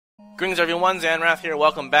Greetings everyone, Zannrath here,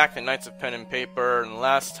 welcome back to Knights of Pen and Paper, and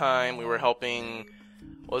last time we were helping,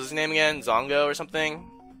 what was his name again, Zongo or something?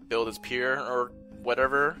 Build his pier, or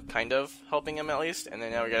whatever, kind of, helping him at least, and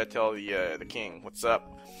then now we gotta tell the king, what's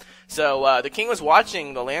up. So, the king was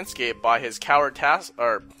watching the landscape by his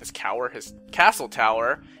his castle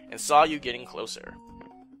tower, and saw you getting closer.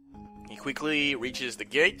 He quickly reaches the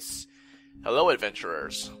gates. Hello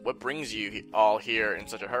adventurers, what brings you all here in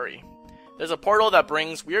such a hurry? There's a portal that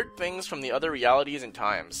brings weird things from the other realities and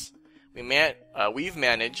times. We've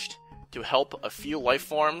managed to help a few life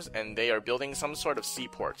forms, and they are building some sort of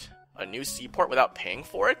seaport. A new seaport without paying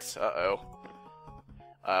for it? Uh-oh.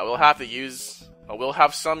 We'll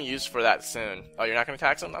have some use for that soon. Oh, you're not going to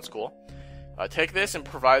tax them? That's cool. Take this and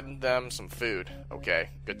provide them some food. Okay,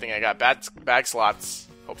 good thing I got bag slots.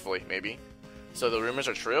 Hopefully, maybe. So the rumors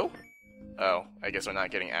are true? Oh, I guess we're not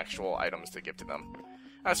getting actual items to give to them.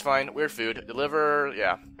 That's fine. Weird food. Deliver,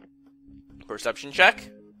 yeah. Perception check?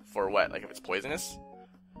 For what? Like if it's poisonous?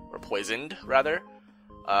 Or poisoned, rather?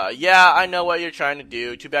 Yeah, I know what you're trying to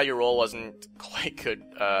do. Too bad your roll wasn't quite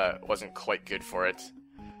good for it.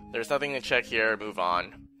 There's nothing to check here. Move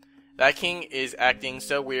on. That king is acting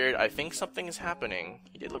so weird. I think something is happening.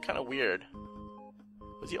 He did look kind of weird.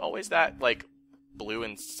 Was he always that, like, blue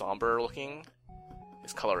and somber looking?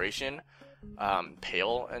 His coloration?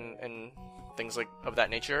 Pale and things like of that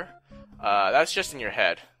nature. That's just in your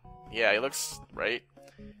head. Yeah, he looks right.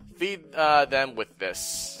 Feed them with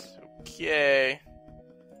this. Okay.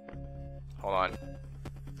 Hold on.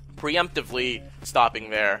 Preemptively stopping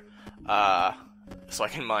there. So I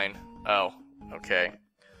can mine. Oh, okay.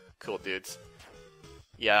 Cool dudes.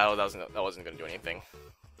 Yeah, that wasn't gonna do anything.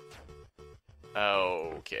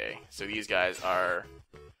 Okay. So these guys are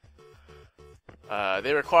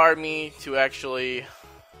they require me to actually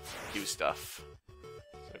do stuff.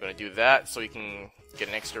 So I'm gonna do that so he can get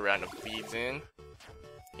an extra round of beads in.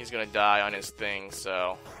 He's gonna die on his thing,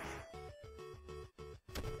 so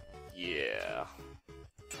yeah.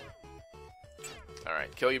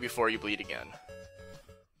 Alright, kill you before you bleed again.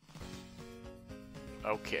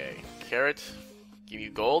 Okay, carrot, give you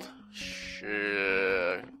gold?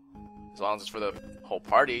 Sure. As long as it's for the whole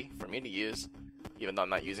party, for me to use. Even though I'm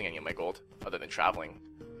not using any of my gold, other than traveling.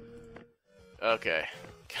 Okay.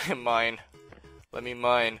 Can I mine? Let me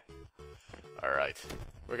mine. Alright.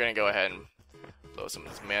 We're gonna go ahead and blow some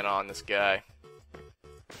of this mana on this guy.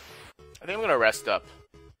 I think I'm gonna rest up.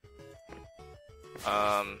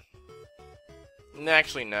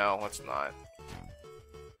 Actually, no, let's not.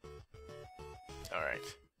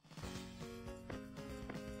 Alright.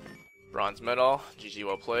 Bronze medal. GG,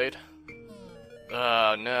 well played.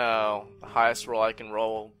 Oh no. The highest roll I can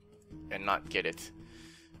roll and not get it.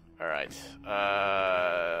 Alright.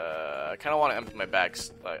 I kind of want to empty my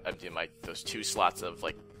bags. Empty those 2 slots of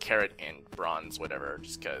like carrot and bronze, whatever.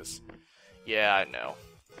 Just because. Yeah, I know.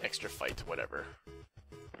 Extra fight, whatever.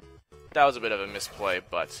 That was a bit of a misplay,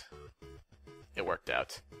 but it worked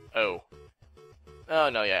out. Oh. Oh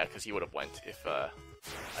no, yeah, because he would have went if I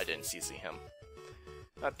didn't CC him.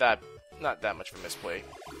 Not that much of a misplay.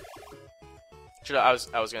 I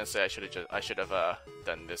was gonna say I should have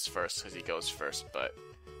done this first because he goes first, but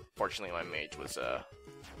fortunately my mage was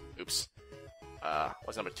oops.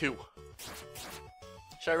 Was number 2.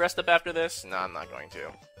 Should I rest up after this? No, I'm not going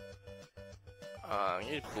to.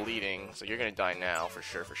 You're bleeding, so you're gonna die now for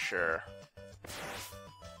sure.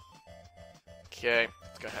 Okay,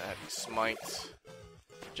 let's go ahead and have you smite.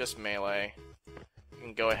 Just melee. You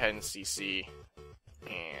can go ahead and CC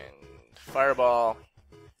and fireball,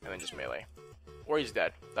 and then just melee. Or he's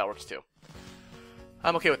dead. That works too.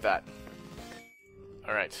 I'm okay with that.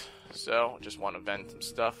 Alright, so just want to vent some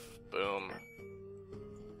stuff. Boom.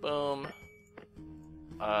 Boom.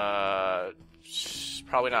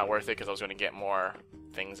 Probably not worth it because I was going to get more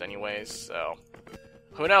things anyways, so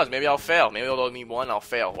who knows, maybe I'll fail. Maybe there'll be 1, I'll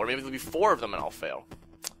fail. Or maybe there'll be 4 of them and I'll fail.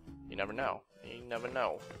 You never know. You never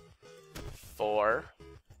know. 4.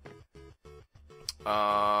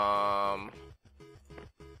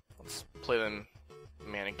 Let's play the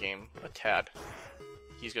mana game a tad.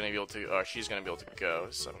 He's gonna be able to, or she's gonna be able to go,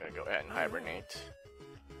 so I'm gonna go ahead and hibernate.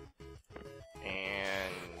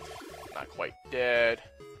 And not quite dead.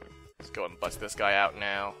 Let's go and bust this guy out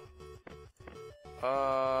now.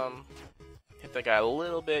 Hit that guy a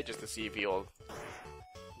little bit just to see if he'll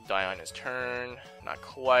die on his turn. Not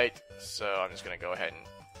quite, so I'm just gonna go ahead and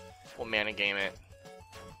we'll mana game it.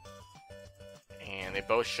 And they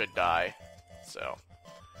both should die, so.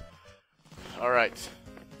 Alright.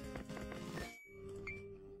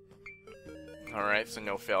 Alright, so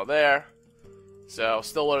no fail there. So,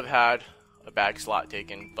 still would have had a bag slot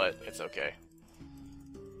taken, but it's okay.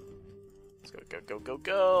 Let's go, go, go, go,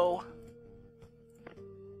 go.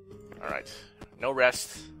 Alright. No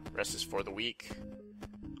rest. Rest is for the weak.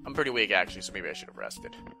 I'm pretty weak, actually, so maybe I should have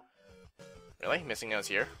rested. Really? Missing nose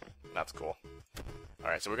here? That's cool.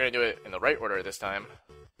 Alright, so we're going to do it in the right order this time.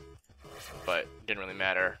 But it didn't really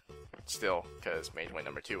matter still, because Mage went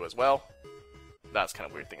number 2 as well. That's kind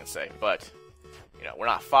of a weird thing to say, but, you know, we're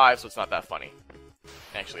not 5, so it's not that funny.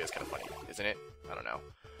 Actually, it's kind of funny, isn't it? I don't know.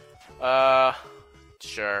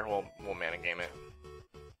 Sure, we'll mana game it.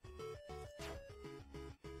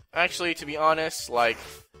 Actually, to be honest, like,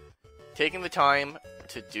 taking the time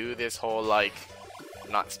to do this whole, like,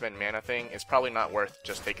 not spend mana thing is probably not worth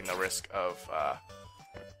just taking the risk of,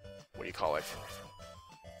 what do you call it?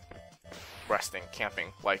 Resting,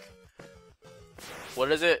 camping. Like,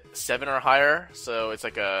 what is it? 7 or higher, so it's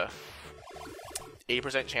like a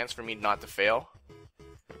 80% chance for me not to fail.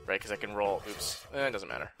 Right, because I can roll, oops, it doesn't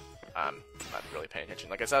matter. I'm not really paying attention.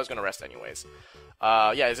 Like I said, I was going to rest anyways.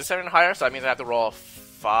 Yeah, is it 7 or higher? So that means I have to roll a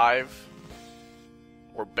 5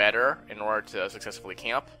 or better in order to successfully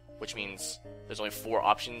camp, which means there's only 4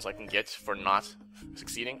 options I can get for not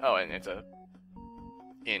succeeding. Oh, and it's a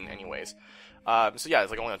in anyways. So yeah,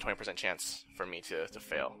 it's like only a 20% chance for me to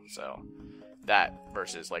fail. So that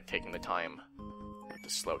versus like taking the time to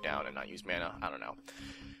slow down and not use mana, I don't know.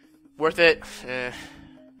 Worth it?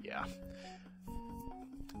 Yeah.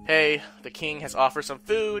 Hey, the king has offered some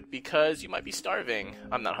food because you might be starving.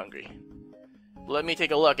 I'm not hungry. Let me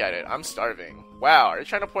take a look at it. I'm starving. Wow, are you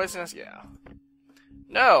trying to poison us? Yeah.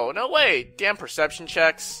 No way. Damn perception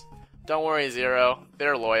checks. Don't worry, Zero.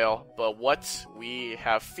 They're loyal. But what we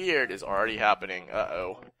have feared is already happening.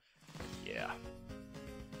 Uh-oh. Yeah.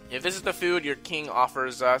 If this is the food your king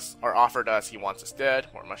offers us, or offered us, he wants us dead.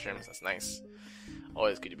 More mushrooms, that's nice.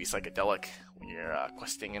 Always good to be psychedelic when you're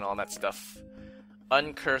questing and all that stuff.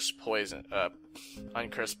 Uncursed poison.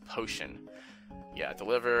 Uncursed potion. Yeah,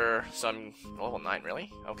 deliver some... Level 9,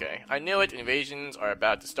 really? Okay. I knew it. Invasions are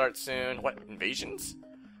about to start soon. What? Invasions?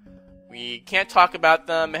 We can't talk about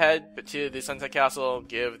them. Head to the Sunset Castle.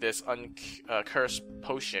 Give this uncursed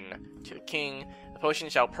potion to the king. The potion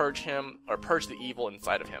shall purge him, or purge the evil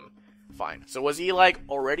inside of him. Fine. So was he, like,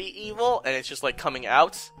 already evil, and it's just, like, coming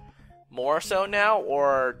out more so now?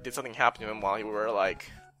 Or did something happen to him while he were,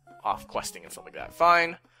 like, off questing and stuff like that?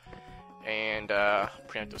 Fine. And,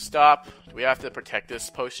 preemptive stop. Do we have to protect this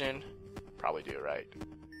potion? Probably do, right?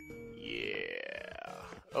 Yeah.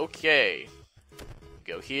 Okay.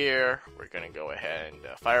 Go here. We're gonna go ahead and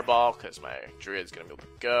fireball, because my druid's gonna be able to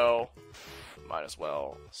go. Might as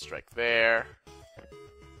well strike there.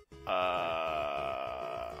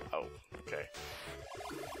 Oh, okay.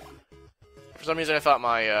 For some reason I thought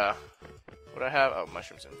my, what do I have? Oh,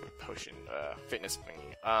 mushrooms and potion, fitness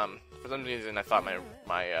thingy. For some reason I thought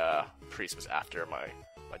my priest was after my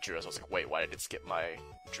druid. So I was like, wait, why did it skip my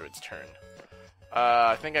druid's turn?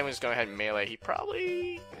 I think I'm just going ahead and melee. He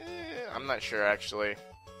probably... I'm not sure, actually.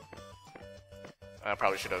 I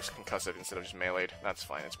probably should have concussed instead of just meleeed. That's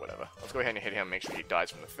fine, it's whatever. Let's go ahead and hit him, make sure he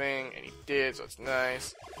dies from the thing. And he did, so it's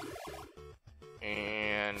nice.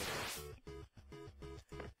 And...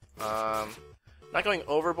 not going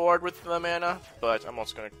overboard with the mana, but I'm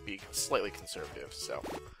also going to be slightly conservative, so...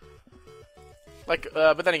 Like,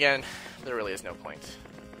 but then again, there really is no point,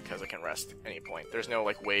 because I can rest at any point. There's no,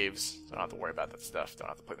 like, waves, so I don't have to worry about that stuff. Don't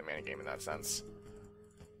have to play the mana game in that sense.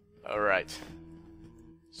 Alright.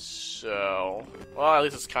 So... Well, at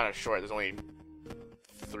least it's kind of short. There's only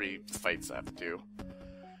 3 fights I have to do.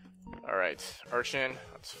 Alright. Urchin,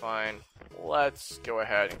 that's fine. Let's go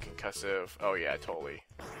ahead and concussive. Oh yeah, totally.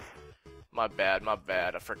 My bad,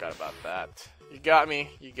 I forgot about that. You got me,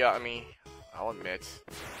 I'll admit.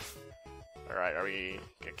 Alright, are we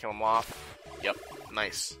gonna kill him off? Yep,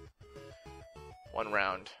 nice. 1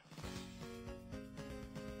 round.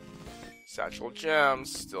 Satchel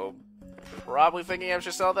gems, still probably thinking I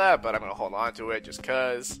should sell that, but I'm gonna hold on to it just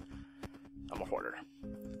cause I'm a hoarder.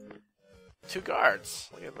 2 guards,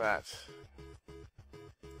 look at that.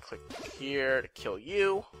 Click here to kill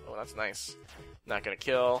you. Oh, that's nice. Not gonna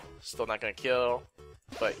kill, still not gonna kill,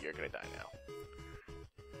 but you're gonna die now.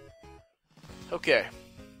 Okay.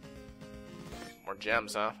 More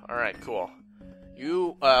gems, huh? Alright, cool.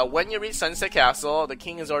 You, when you reach Sunset Castle, the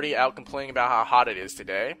king is already out complaining about how hot it is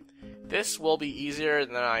today. This will be easier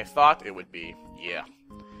than I thought it would be. Yeah.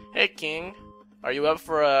 Hey, king. Are you up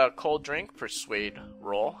for a cold drink? Persuade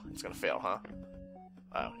roll. It's gonna fail, huh?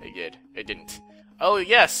 Oh, it did. It didn't. Oh,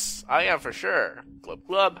 yes! I am for sure. Glub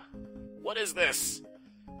glub. What is this?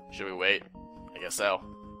 Should we wait? I guess so.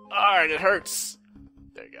 Alright, it hurts.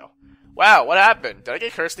 There you go. Wow, what happened? Did I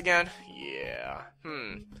get cursed again? Yeah.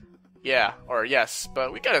 Yeah, or yes,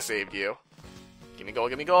 but we could have saved you. Give me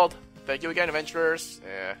gold, give me gold. Thank you again, adventurers.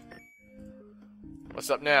 Yeah.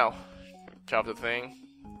 What's up now? Chop the thing.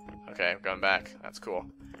 Okay, I'm going back. That's cool.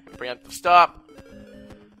 Bring up the stop.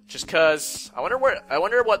 Just cause I wonder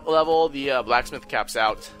what level the blacksmith caps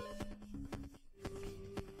out.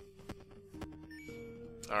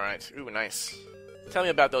 Alright. Ooh, nice. Tell me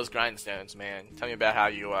about those grindstones, man. Tell me about how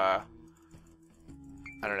you I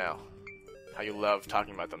don't know. How you love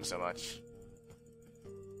talking about them so much.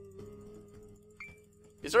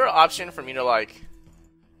 Is there an option for me to, like,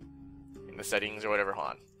 in the settings or whatever? Hold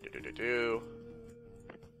on.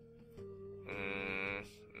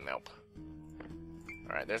 Nope.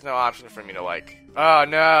 Alright, there's no option for me to, like... Oh,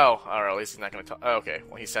 no! Or at least he's not going to talk... Oh, okay,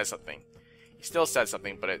 well, he said something. He still said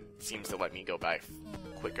something, but it seems to let me go by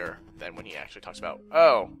quicker than when he actually talks about...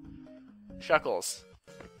 Oh! Shuckles.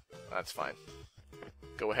 That's fine.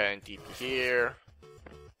 Go ahead and DP here.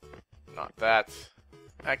 Not that.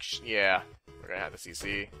 Actually, yeah. We're gonna have the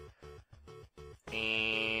CC.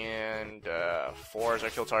 And, 4 is our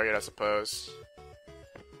kill target, I suppose.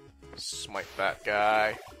 Smite that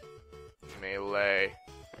guy. Melee.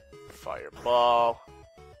 Fireball.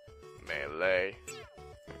 Melee.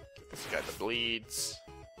 Give this guy the bleeds.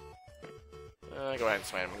 Go ahead and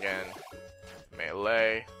smite him again.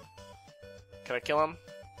 Melee. Can I kill him?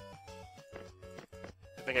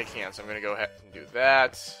 I think I can, so I'm gonna go ahead and do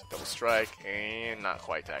that. Double strike, and not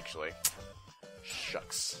quite, actually.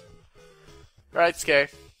 Shucks. Alright, Skay.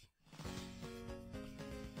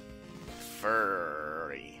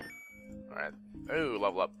 Furry. Alright. Ooh,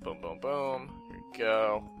 level up. Boom, boom, boom. Here we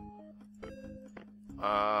go.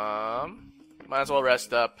 Might as well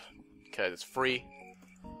rest up, because it's free.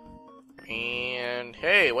 And,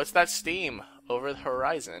 hey, what's that steam over the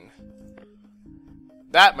horizon?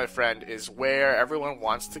 That, my friend, is where everyone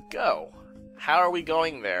wants to go. How are we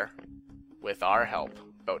going there? With our help.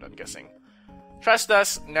 Boat, I'm guessing. Trust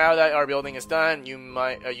us, now that our building is done, you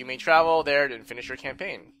may travel there and finish your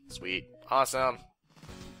campaign. Sweet. Awesome.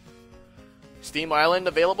 Steam Island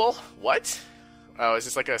available? What? Oh, is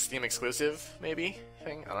this like a Steam exclusive, maybe?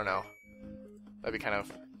 Thing? I don't know. That'd be kind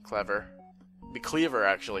of clever. It'd be clever,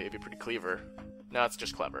 actually. It'd be pretty clever. No, it's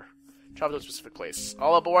just clever. Travel to a specific place.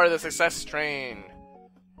 All aboard the success train!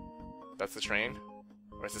 That's the train?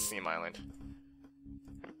 Or is the Steam Island?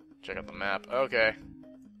 Check out the map. Okay.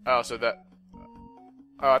 Oh, so that...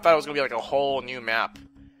 Oh, I thought it was gonna be like a whole new map.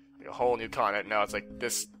 Like a whole new continent. No, it's like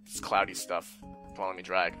this cloudy stuff. Come on, let me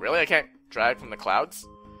drag. Really? I can't drag from the clouds?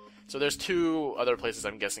 So there's 2 other places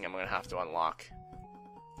I'm guessing I'm gonna have to unlock.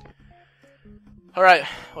 Alright,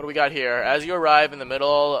 what do we got here? As you arrive in the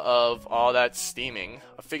middle of all that steaming,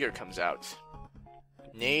 a figure comes out.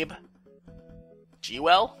 Nabe?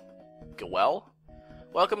 Gwell? Gwell?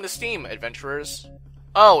 Welcome to Steam, adventurers.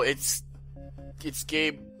 Oh, it's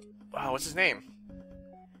Gabe... Oh, what's his name?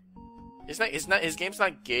 His game's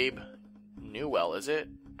not Gabe Newell, is it?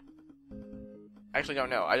 I actually don't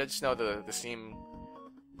know. I just know the Steam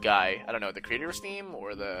guy. I don't know, the creator of Steam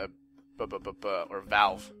or the or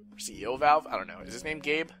Valve, CEO of Valve. I don't know. Is his name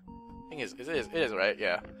Gabe? I think it is right.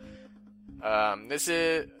 Yeah. This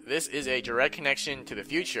is a direct connection to the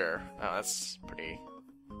future. Oh, that's pretty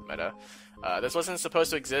meta. This wasn't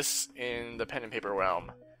supposed to exist in the pen and paper realm.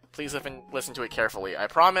 Please listen to it carefully. I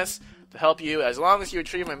promise to help you as long as you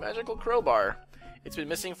retrieve my magical crowbar. It's been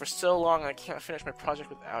missing for so long I can't finish my project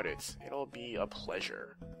without it. It'll be a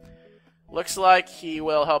pleasure. Looks like he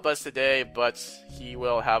will help us today, but he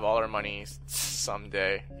will have all our money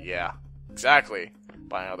someday. Yeah, exactly.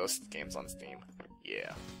 Buying all those games on Steam.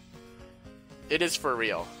 Yeah. It is for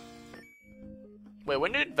real. Wait,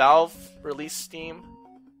 when did Valve release Steam?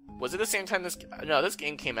 Was it the same time this... No, this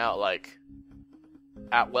game came out, like...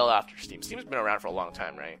 well after Steam. Steam's been around for a long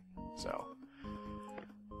time, right? So...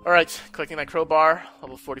 Alright, collecting that crowbar.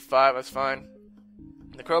 Level 45, that's fine.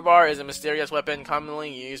 The crowbar is a mysterious weapon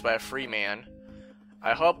commonly used by a free man.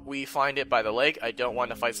 I hope we find it by the lake. I don't want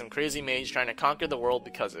to fight some crazy mage trying to conquer the world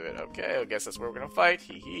because of it. Okay, I guess that's where we're gonna fight.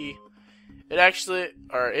 Hee hee.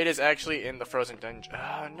 It is actually in the frozen dungeon.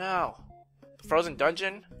 Oh no. The frozen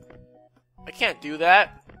dungeon? I can't do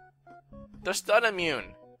that. They're stun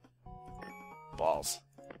immune. Balls.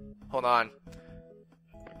 Hold on.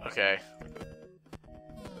 Okay.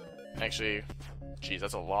 Actually, geez,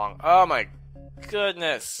 that's a long... Oh my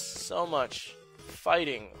goodness. So much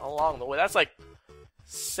fighting along the way. That's like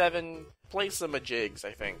 7 play-some-a-jigs,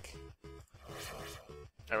 I think.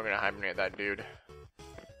 And we're gonna hibernate that dude.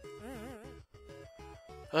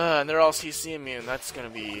 And they're all CC immune. That's gonna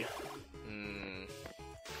be...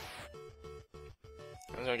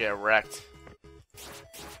 I'm gonna get wrecked.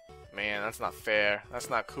 Man, that's not fair. That's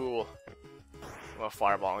not cool. I'm gonna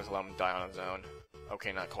fireball and just let him die on his own.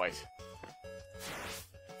 Okay, not quite.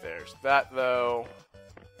 There's that, though.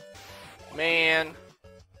 Man.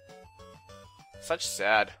 Such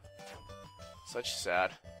sad. Such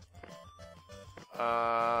sad.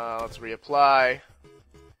 Let's reapply.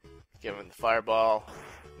 Give him the fireball.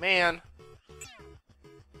 Man.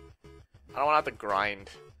 I don't want to have to grind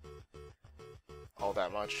all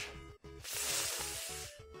that much.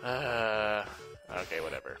 Okay,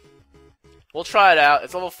 whatever. We'll try it out.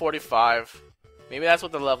 It's level 45. Maybe that's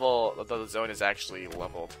what the zone is actually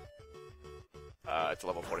leveled. It's a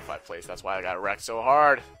level 45 place. That's why I got wrecked so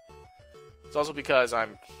hard. It's also because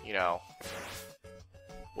I'm, you know,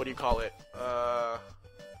 what do you call it?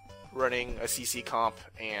 Running a CC comp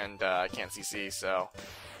and I can't CC, so.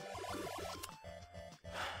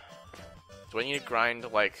 Do I need to grind,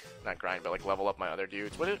 like, not grind, but like level up my other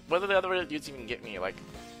dudes? What do the other dudes even get me? Like,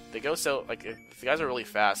 they go so, like, the guys are really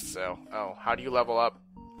fast, so. Oh, how do you level up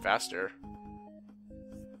faster?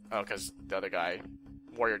 Oh, because the other guy,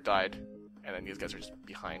 warrior, died, and then these guys are just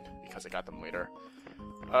behind because I got them later.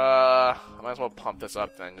 I might as well pump this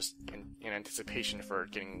up then, just in anticipation for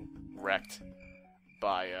getting wrecked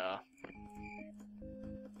by,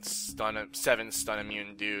 7 stun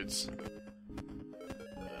immune dudes.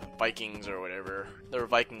 Vikings or whatever. There were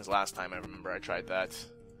Vikings last time, I remember I tried that.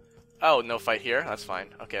 Oh, no fight here? That's fine.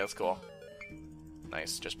 Okay, that's cool.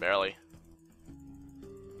 Nice, just barely.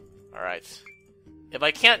 Alright. If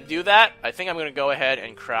I can't do that, I think I'm gonna go ahead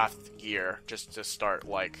and craft gear, just to start,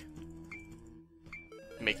 like,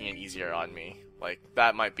 making it easier on me. Like,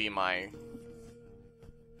 that might be my,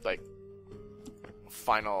 like,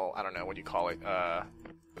 final, I don't know, what do you call it,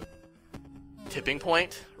 tipping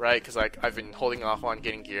point, right? Because, like, I've been holding off on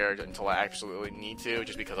getting geared until I actually need to,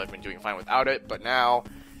 just because I've been doing fine without it, but now,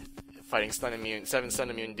 fighting 7 stun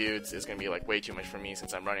immune dudes is gonna be, like, way too much for me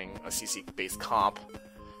since I'm running a CC-based comp.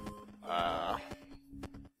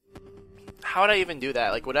 How would I even do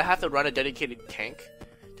that? Like, would I have to run a dedicated tank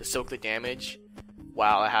to soak the damage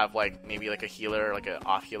while I have, like, maybe, like, a healer, like, an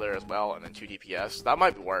off healer as well, and then 2 DPS? That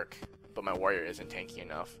might work, but my warrior isn't tanky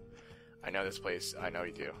enough. I know this place. I know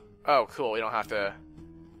you do. Oh, cool. We don't have to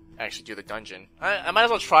actually do the dungeon. I might as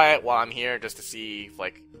well try it while I'm here just to see if,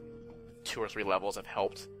 like, 2 or 3 levels have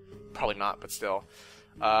helped. Probably not, but still.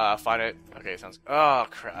 Find it. Okay, sounds... Oh,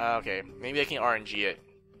 crap. Okay, maybe I can RNG it.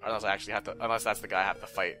 Unless I actually have to... Unless that's the guy I have to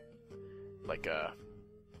fight. Like,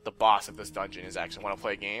 the boss of this dungeon is actually want to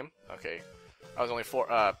play a game. Okay. I was only 5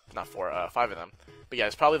 of them. But yeah,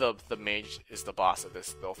 it's probably the mage is the boss of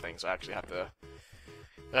this little thing, so I actually have to...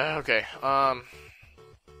 okay,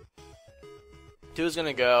 2 is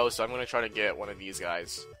gonna go, so I'm gonna try to get one of these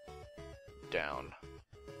guys down.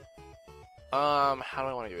 How do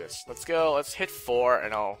I want to do this? Let's go, let's hit 4,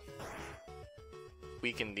 and I'll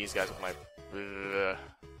weaken these guys with my...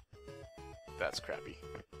 That's crappy.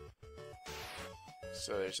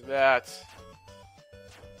 So there's that.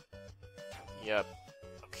 Yep.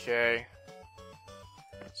 Okay.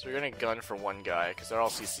 So we're gonna gun for one guy, because they're all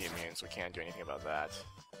CC immune, so we can't do anything about that.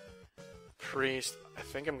 Priest, I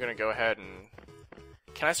think I'm gonna go ahead and...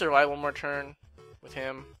 Can I survive one more turn with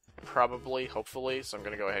him? Probably, hopefully, so I'm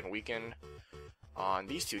gonna go ahead and weaken on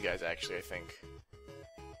these 2 guys, actually, I think.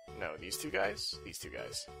 No, these 2 guys? These 2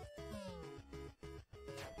 guys.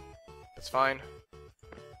 That's fine.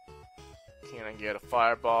 Can I get a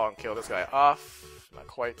fireball and kill this guy off? Not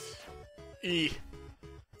quite.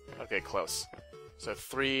 Okay, close. So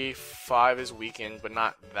 3, 5 is weakened, but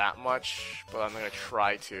not that much. But I'm gonna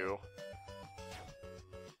try to.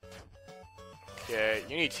 Okay,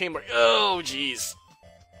 you need teamwork. Oh, jeez.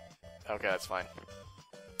 Okay, that's fine.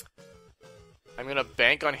 I'm gonna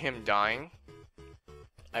bank on him dying.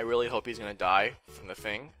 I really hope he's gonna die from the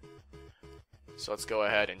thing. So let's go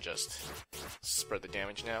ahead and just spread the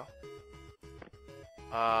damage now.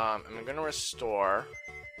 I'm gonna restore.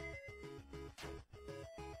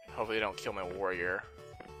 Hopefully they don't kill my warrior.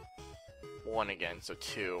 1 again, so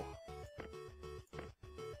 2.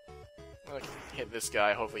 I'm gonna hit this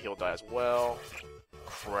guy, hopefully he'll die as well.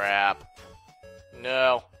 Crap.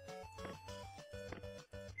 No.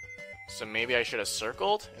 So maybe I should have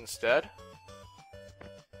circled instead?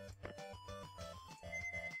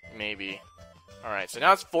 Maybe. Alright, so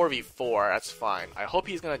now it's 4v4, that's fine. I hope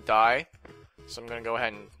he's gonna die, so I'm gonna go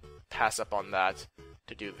ahead and pass up on that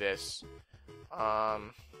to do this.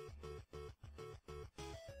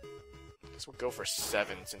 Guess we'll go for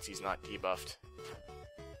 7 since he's not debuffed.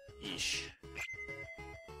 Yeesh.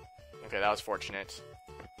 Okay, that was fortunate.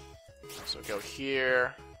 So go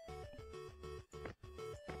here.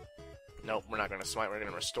 Nope, we're not gonna smite, we're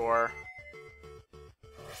gonna restore.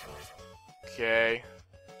 Okay.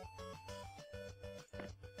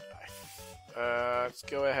 Let's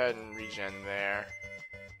go ahead and regen there.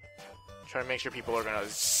 Try to make sure people are gonna...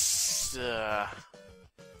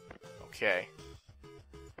 Okay.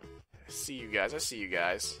 I see you guys. Let's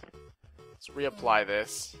reapply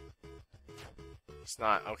this. It's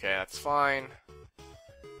not... Okay, that's fine.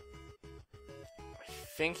 I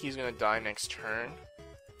think he's gonna die next turn.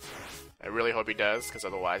 I really hope he does, because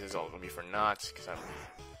otherwise it's all gonna be for naught.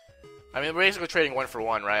 I mean, we're basically trading 1 for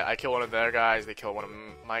 1, right? I kill one of their guys, they kill one of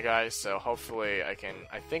my guys, so hopefully I can...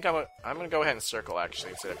 I think I'm gonna go ahead and circle,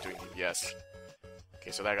 actually, instead of doing DPS.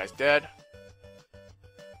 Okay, so that guy's dead.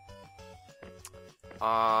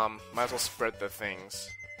 Might as well spread the things.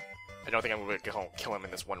 I don't think I'm gonna kill him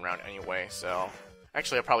in this one round anyway, so...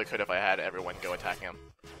 Actually, I probably could if I had everyone go attack him.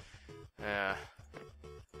 Let's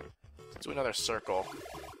do another circle.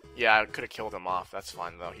 Yeah, I could have killed him off. That's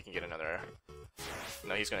fine, though. He can get another...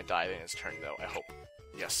 No, he's gonna die in his turn, though. I hope.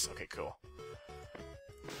 Yes. Okay, cool.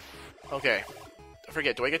 Okay. I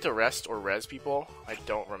forget, do I get to rest or res people? I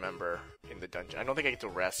don't remember in the dungeon. I don't think I get to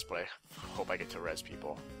rest, but I hope I get to res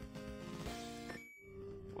people.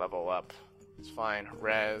 Level up. It's fine.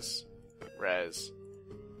 Res.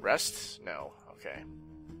 Rest? No. Okay.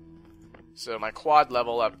 So my quad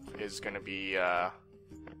level up is gonna be,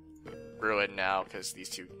 ruined now, because these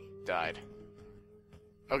two died.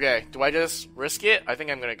 Okay, do I just risk it? I think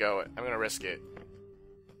I'm gonna risk it.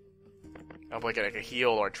 I'll like a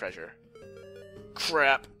heal or treasure.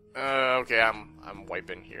 Crap. Okay, I'm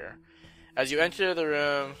wiping here. As you enter the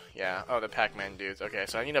room, yeah. Oh, the Pac-Man dudes. Okay,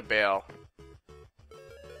 so I need a bail.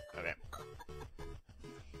 Okay.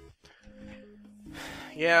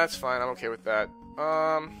 Yeah, that's fine. I'm okay with that.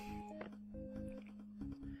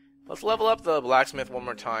 Let's level up the blacksmith one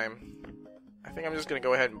more time. I think I'm just gonna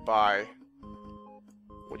go ahead and buy,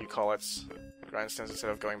 what do you call it, grindstones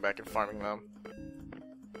instead of going back and farming them.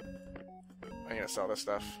 I'm gonna sell this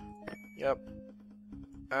stuff. Yep.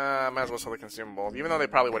 Might as well sell the consumables. Even though they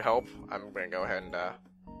probably would help, I'm gonna go ahead and,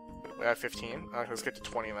 we have 15. Let's get to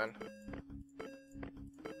 20 then.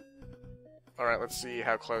 Alright, let's see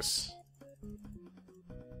how close.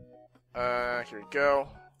 Here we go.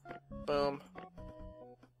 Boom.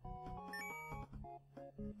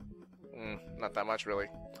 Not that much, really.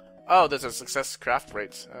 Oh, there's a success craft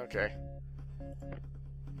rate. Okay.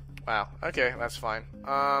 Wow. Okay, that's fine.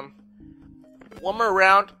 One more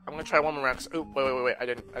round. I'm gonna try one more round. Cause, ooh, wait. I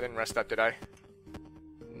didn't rest that, did I?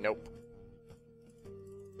 Nope.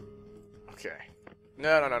 Okay.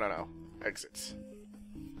 No. Exits.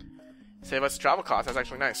 Save us travel costs. That's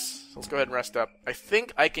actually nice. So let's go ahead and rest up. I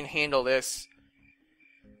think I can handle this.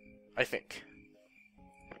 I think.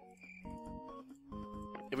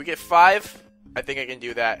 If we get 5, I think I can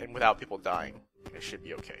do that, and without people dying, it should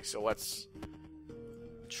be okay. So let's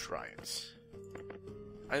try it.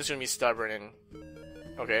 I'm just gonna be stubborn and...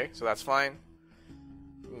 Okay, so that's fine.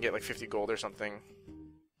 We can get like 50 gold or something.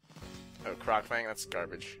 Oh, Crocfang, that's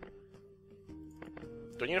garbage.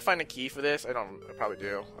 Do I need to find a key for this? I probably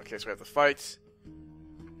do. Okay, so we have to fight.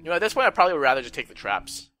 You know, at this point, I'd probably rather just take the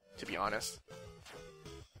traps, to be honest.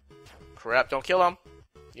 Crap, don't kill him.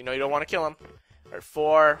 You know you don't want to kill him. Alright,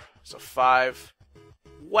 4, so 5.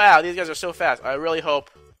 Wow, these guys are so fast. I really hope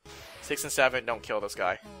 6 and 7 don't kill this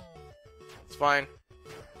guy. It's fine.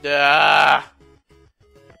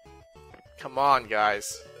 Come on,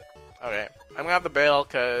 guys. Okay, I'm gonna have to bail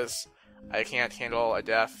because I can't handle a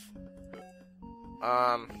death.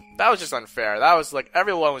 That was just unfair. That was like,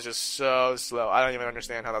 everyone was just so slow. I don't even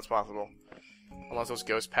understand how that's possible. Unless those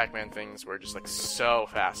ghost Pac-Man things were just like so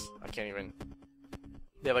fast. I can't even...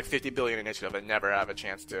 They have like 50 billion initiative and never have a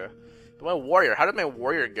chance to... But my warrior, how did my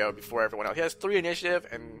warrior go before everyone else? He has 3 initiative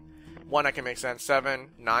and 1 that can make sense.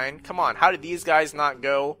 7, 9. Come on, how did these guys not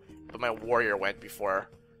go? But my warrior went before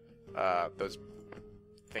those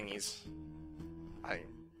thingies. I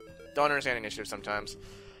don't understand initiative sometimes.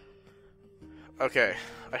 Okay,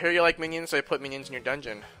 I hear you like minions, so I put minions in your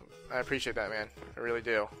dungeon. I appreciate that, man. I really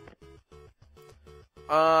do.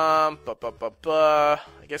 I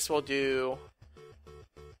guess we'll do...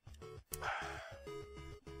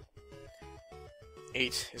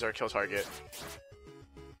 8 is our kill target.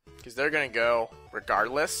 Because they're gonna go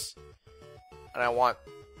regardless. And I want...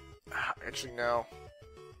 Actually, no.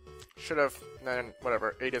 Should've... Then,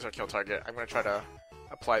 whatever. 8 is our kill target. I'm gonna try to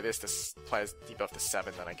apply this to... Apply this debuff to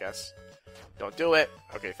 7 then, I guess. Don't do it.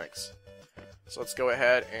 Okay, thanks. So let's go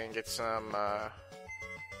ahead and get some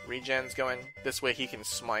regens going. This way he can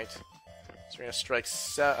smite. So we're gonna strike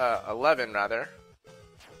 11 rather.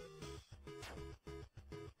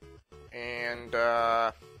 And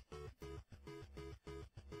go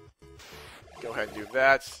ahead and do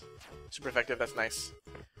that. Super effective, that's nice.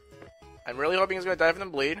 I'm really hoping he's going to die from the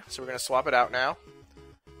bleed, so we're going to swap it out now.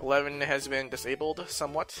 11 has been disabled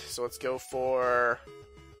somewhat, so let's go for...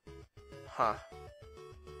 9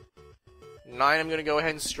 I'm going to go ahead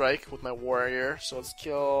and strike with my warrior, so let's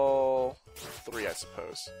kill 3, I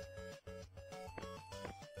suppose.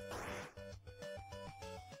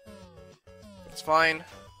 It's fine.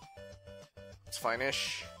 It's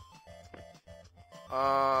fine-ish.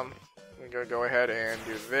 I'm going to go ahead and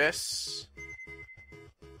do this.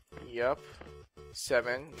 Yep.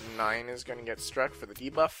 7. 9 is going to get struck for the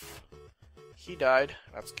debuff. He died.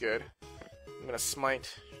 That's good. I'm going to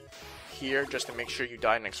smite here just to make sure you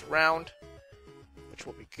die next round, which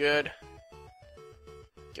will be good.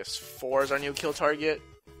 Guess 4 is our new kill target.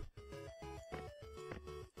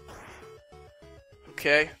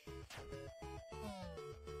 Okay.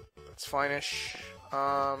 That's fine-ish.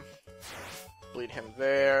 Bleed him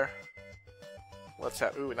there. Let's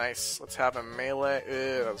have... Ooh, nice. Let's have him melee.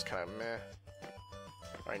 Ew, that was kind of meh.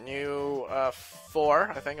 Alright, new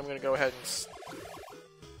 4. I think I'm going to go ahead and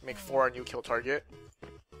make 4 our new kill target.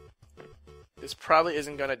 This probably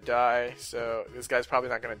isn't going to die, so this guy's probably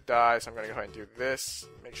not going to die, so I'm going to go ahead and do this,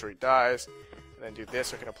 make sure he dies, and then do this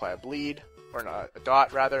so I can apply a bleed, or not, a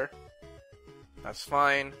dot rather. That's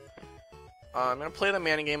fine. I'm going to play the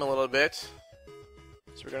mana game a little bit,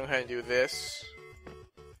 so we're going to go ahead and do this.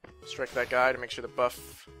 Strike that guy to make sure the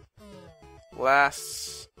buff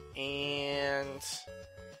lasts, and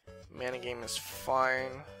mana game is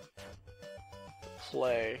fine to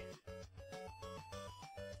play.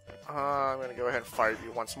 I'm going to go ahead and fire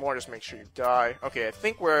you once more, just make sure you die. Okay, I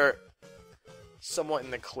think we're somewhat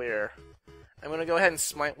in the clear. I'm going to go ahead and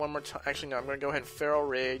smite one more time. Actually, no, I'm going to go ahead and Feral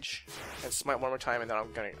Rage and smite one more time, and then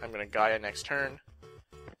I'm going to Gaia next turn.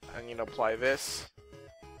 I need to apply this.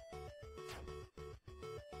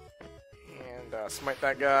 And smite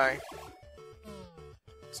that guy.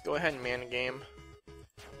 Let's go ahead and mana game.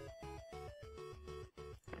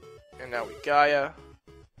 And now we Gaia.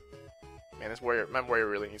 Man, this warrior, my warrior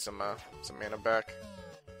really needs some mana back.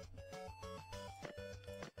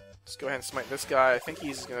 Let's go ahead and smite this guy. I think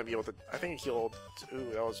he's gonna be able to. I think he healed. Ooh,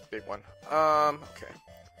 that was a big one. Okay.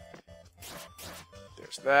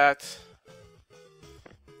 There's that.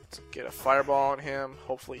 Let's get a fireball on him.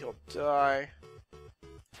 Hopefully he'll die.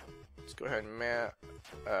 Let's go ahead and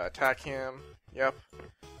attack him. Yep.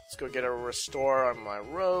 Let's go get a restore on my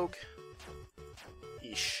rogue.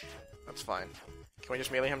 Eesh. That's fine. Can we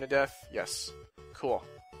just melee him to death? Yes. Cool.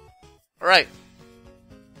 Alright.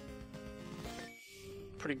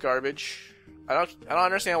 Pretty garbage. I don't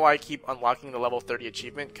understand why I keep unlocking the level 30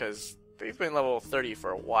 achievement, because they've been level 30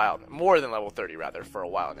 for a while. More than level 30, rather, for a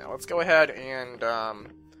while now. Let's go ahead and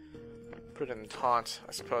put it in taunt,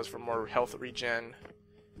 I suppose, for more health regen.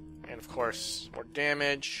 And, of course, more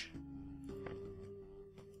damage.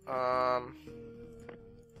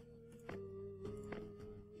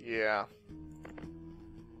 Yeah.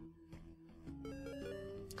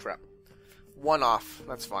 Crap. 1 off.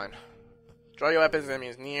 That's fine. Draw your weapons,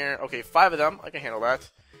 enemies near. Okay, 5 of them. I can handle that.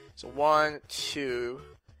 So 1, 2.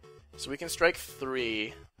 So we can strike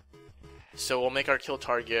 3. So we'll make our kill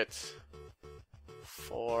target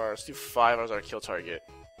 4. Let's do 5 as our kill target.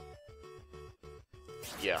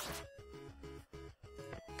 Yeah.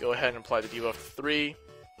 Go ahead and apply the debuff 3.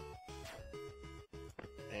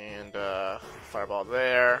 And fireball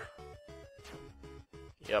there.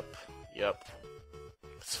 Yep.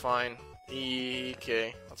 It's fine.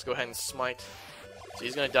 Okay, let's go ahead and smite. So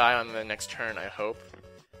he's gonna die on the next turn, I hope.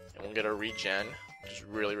 And we'll get a regen, which is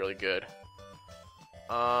really, really good.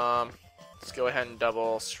 Let's go ahead and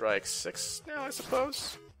double strike 6 now, I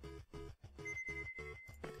suppose.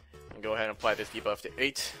 And go ahead and apply this debuff to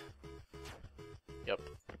 8. Yep.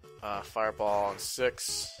 Fireball on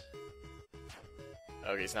 6.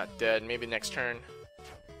 Okay, he's not dead. Maybe next turn.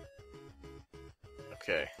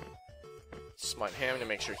 Okay. Smite him to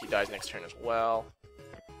make sure he dies next turn as well.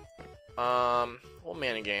 We'll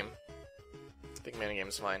mana game. I think mana game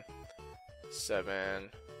is fine.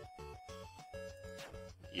 7.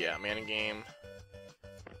 Yeah, mana game.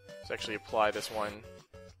 Let's actually apply this one.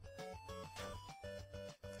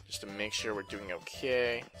 Just to make sure we're doing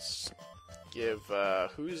okay. Let's give,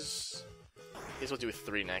 who's... I guess we'll do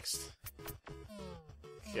 3 next.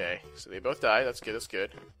 Okay, so they both die. That's good, that's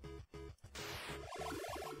good.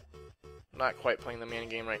 Not quite playing the mana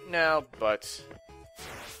game right now, but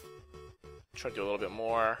try to do a little bit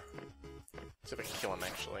more. See if I can kill him,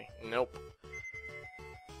 actually. Nope.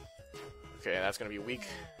 Okay, that's gonna be weak.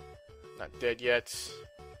 Not dead yet.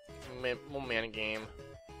 We'll mana game.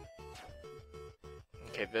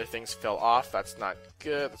 Okay, their things fell off. That's not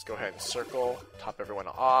good. Let's go ahead and circle. Top everyone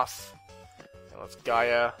off. And let's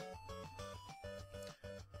Gaia.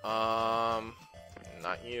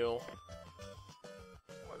 Not you.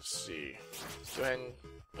 Let's see. Let's go ahead and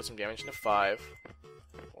put some damage into 5.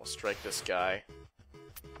 We'll strike this guy.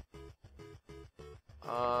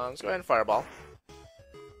 Let's go ahead and fireball.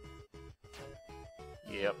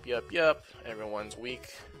 Yep. Everyone's weak.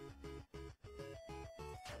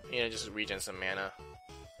 Yeah, just regen some mana.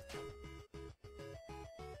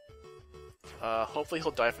 Hopefully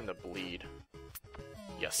he'll die from the bleed.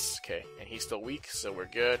 Yes, okay. And he's still weak, so we're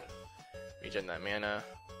good. Regen that mana.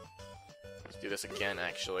 Let's do this again,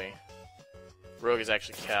 actually. Rogue is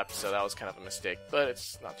actually capped, so that was kind of a mistake, but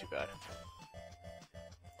it's not too bad.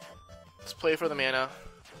 Let's play for the mana.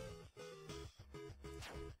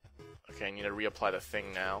 Okay, I need to reapply the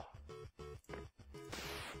thing now. There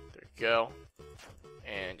we go.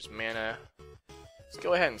 And just mana. Let's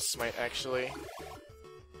go ahead and smite, actually.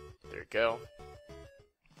 There we go.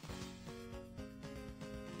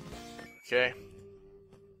 Okay.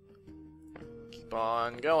 Keep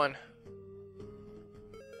on going.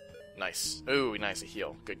 Nice. Ooh, nice, a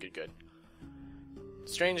heal. Good.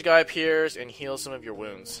 Strange guy appears and heals some of your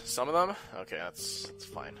wounds. Some of them? Okay, that's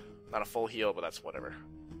fine. Not a full heal, but that's whatever.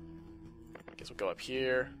 Guess we'll go up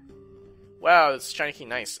here. Wow, this shiny key,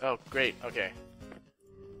 nice. Oh, great, okay.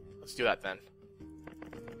 Let's do that then.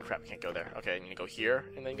 Crap, can't go there. Okay, I need to go here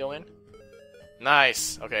and then go in.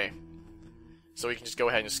 Nice, okay. So we can just go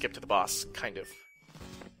ahead and just skip to the boss, kind of.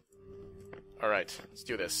 Alright, let's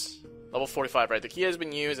do this. Level 45, right? The key has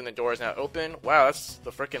been used and the door is now open. Wow, that's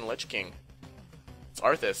the frickin' Lich King. It's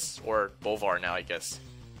Arthas, or Bolvar now, I guess.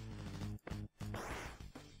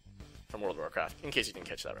 From World of Warcraft, in case you didn't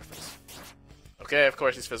catch that reference. Okay, of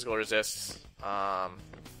course he's physical resists.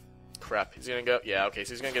 Crap, he's gonna go... Yeah, okay,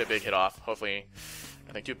 so he's gonna get a big hit off. Hopefully,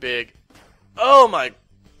 nothing too big. Oh my...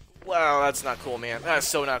 Wow, that's not cool, man. That is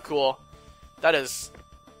so not cool. That is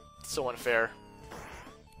so unfair.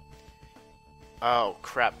 Oh,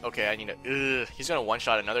 crap. Okay, I need to... Ugh, he's gonna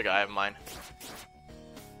one-shot another guy of mine.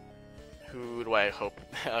 Who do I hope?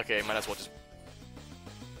 Okay, might as well just...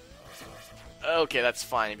 Okay, that's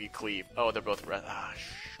fine if you cleave. Oh, they're both...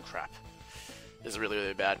 Crap. This is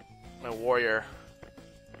really bad. My warrior.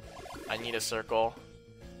 I need a circle.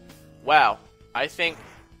 Wow. I think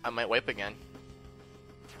I might wipe again.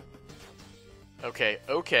 Okay.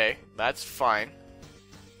 That's fine.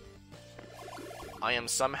 I am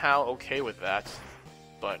somehow okay with that,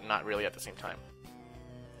 but not really at the same time.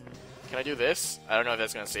 Can I do this? I don't know if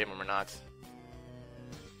that's going to save him or not.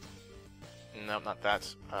 Nope, not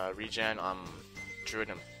that. Regen on Druid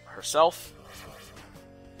herself.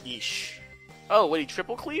 Yeesh. Oh, wait, he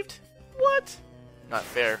triple cleaved? What? Not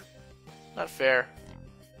fair. Not fair.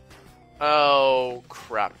 Oh,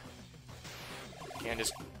 crap. Can't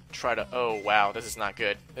just try to... Oh, wow, this is not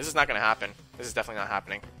good. This is not going to happen. This is definitely not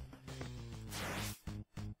happening.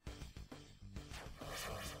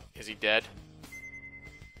 Is he dead?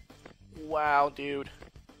 Wow, dude.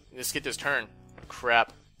 Let's get this turn.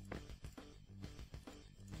 Crap.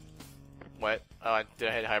 What? Oh, did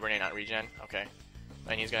I hit hibernate, not regen? Okay.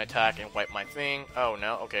 And he's gonna attack and wipe my thing. Oh,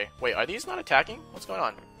 no. Okay. Wait, are these not attacking? What's going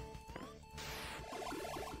on?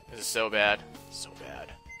 This is so bad. So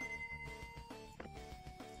bad.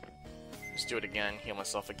 Let's do it again. Heal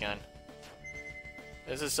myself again.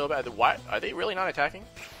 This is so bad. Why? Are they really not attacking?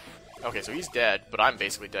 Okay, so he's dead, but I'm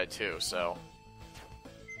basically dead too, so...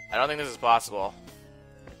 I don't think this is possible.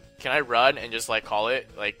 Can I run and just, like, call it?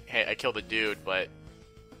 Like, hey, I killed the dude, but...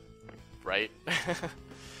 Right?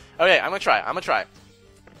 Okay, I'm gonna try.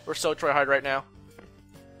 We're so try-hard right now.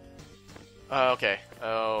 Okay.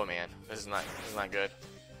 Oh, man. This is not good.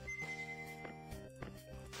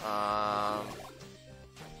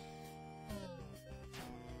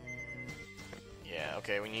 Yeah,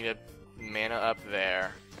 okay, we need a mana up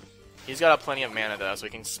there. He's got plenty of mana, though, so we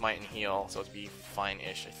can smite and heal, so it'd be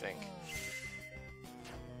fine-ish, I think.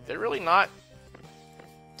 They're really not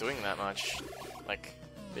doing that much. Like,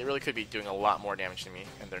 they really could be doing a lot more damage to me,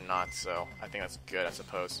 and they're not, so I think that's good, I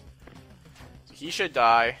suppose. So he should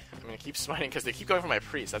die. I'm gonna keep smiting, because they keep going for my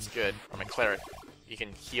priest, that's good. Or my cleric. He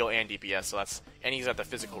can heal and DPS, so that's... And he's at the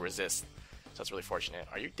physical resist, so that's really fortunate.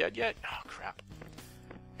 Are you dead yet? Oh, crap.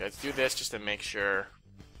 Okay, let's do this just to make sure...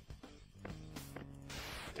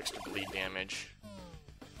 Extra bleed damage.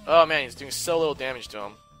 Oh man, he's doing so little damage to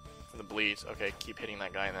him from the bleeds. Okay, keep hitting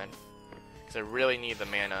that guy then. Because I really need the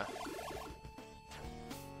mana.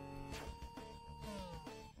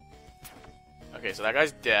 Okay, so that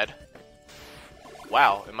guy's dead.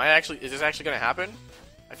 Wow, is this actually going to happen?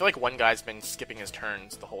 I feel like one guy's been skipping his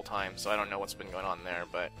turns the whole time, so I don't know what's been going on there,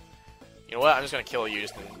 but... You know what, I'm just going to kill you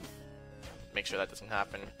just to make sure that doesn't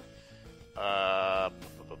happen.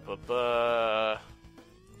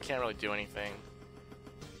 can't really do anything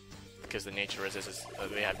because the nature resist is,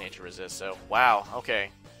 they have nature resist. So wow, okay.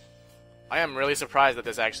 I am really surprised that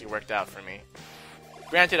this actually worked out for me.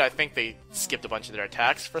 Granted, I think they skipped a bunch of their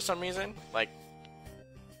attacks for some reason. Like,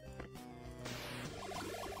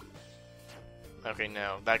 okay,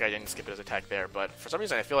 no, that guy didn't skip his attack there, but for some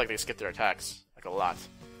reason I feel like they skipped their attacks like a lot.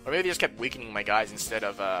 Or maybe they just kept weakening my guys instead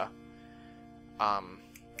of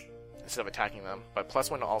attacking them. But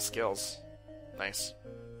 +1 to all skills. Nice.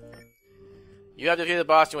 You have to defeat the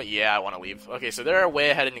boss. You want? Yeah, I want to leave. Okay, so they're way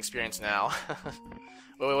ahead in experience now.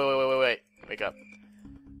 Wait. Wake up.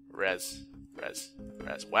 Res.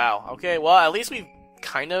 Wow. Okay, well, at least we've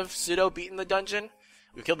kind of pseudo-beaten the dungeon.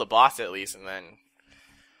 We killed the boss at least, and then...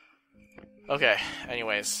 Okay,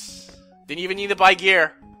 anyways. Didn't even need to buy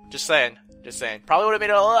gear. Just saying. Probably would have made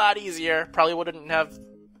it a lot easier. Probably wouldn't have,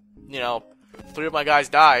 3 of my guys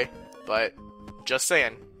die. But, just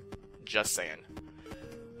saying.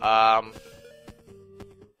 Wow,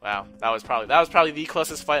 that was probably the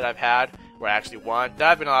closest fight I've had where I actually won. There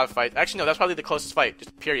have been a lot of fights. Actually, no, that's probably the closest fight,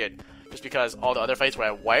 just period. Just because all the other fights where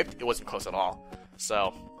I wiped, it wasn't close at all.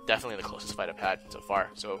 So, definitely the closest fight I've had so far.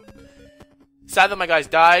 So, sad that my guys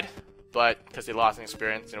died, but because they lost an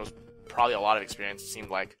experience, and it was probably a lot of experience, it seemed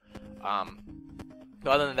like. But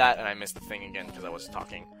other than that, and I missed the thing again because I was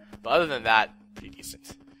talking. But other than that, pretty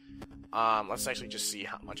decent. Let's actually just see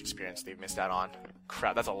how much experience they've missed out on.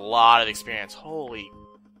 Crap, that's a lot of experience. Holy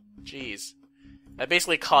jeez. I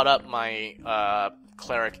basically caught up my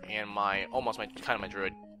cleric and my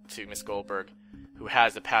druid to Miss Goldberg, who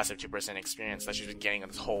has the passive 2% experience that she's been getting in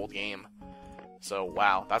this whole game. So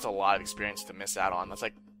wow, that's a lot of experience to miss out on. That's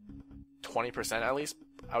like 20% at least,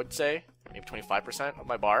 I would say. Maybe 25% of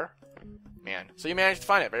my bar. Man. So you managed to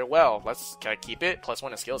find it very well. Can I keep it? +1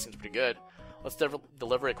 to skill seems pretty good. Let's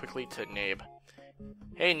deliver it quickly to Nabe.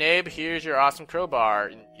 Hey Nabe, here's your awesome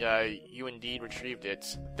crowbar. You indeed retrieved it.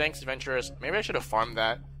 Thanks, adventurers. Maybe I should have farmed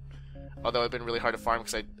that. Although it's been really hard to farm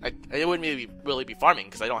because I wouldn't really be farming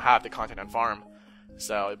because I don't have the content on farm.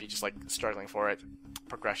 So it'd be just like struggling for it.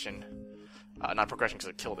 Progression. Not progression because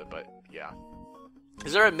I killed it, but yeah.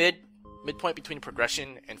 Is there a midpoint between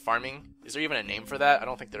progression and farming? Is there even a name for that? I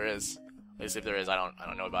don't think there is. At least if there is, I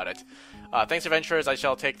don't know about it. Thanks, adventurers. I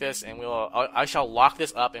shall take this and I shall lock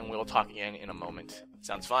this up and we'll talk again in a moment.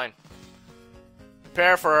 Sounds fine.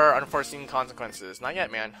 Prepare for unforeseen consequences. Not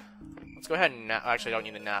yet, man. Let's go ahead and nap. Actually, I don't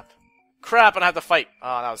need a nap. Crap! I don't have to fight.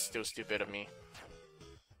 Oh, that was still stupid of me.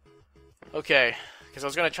 Okay, because I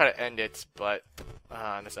was gonna try to end it, but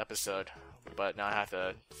in this episode, but now I have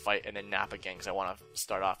to fight and then nap again because I want to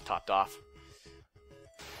start off topped off.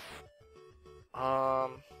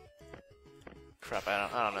 Crap,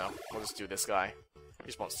 I don't know. We'll just do this guy. You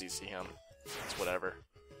just won't CC him. It's whatever.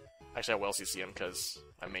 Actually, I will CC him because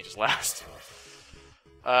I may just last.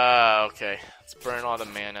 Okay. Let's burn all the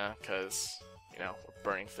mana because, we're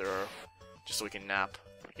burning through just so we can nap.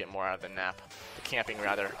 Get more out of the nap. The camping,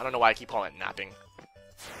 rather. I don't know why I keep calling it napping.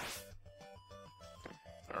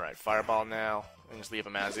 Alright, fireball now. And just leave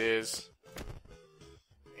him as is.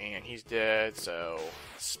 And he's dead, so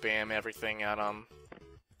spam everything at him.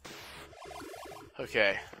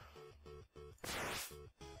 Okay.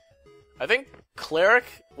 I think Cleric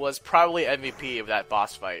was probably MVP of that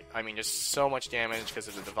boss fight. I mean, just so much damage because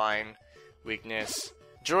of the divine weakness.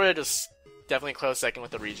 Druid is definitely close second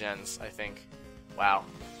with the regens, I think. Wow.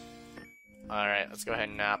 Alright, let's go ahead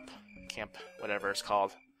and nap. Camp, whatever it's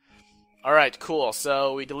called. Alright, cool.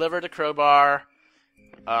 So, we delivered the crowbar.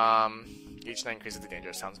 Each night increases the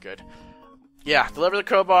danger. Sounds good. Yeah, deliver the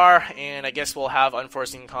crowbar, and I guess we'll have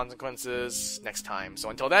unforeseen consequences next time.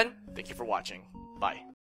 So until then, thank you for watching. Bye.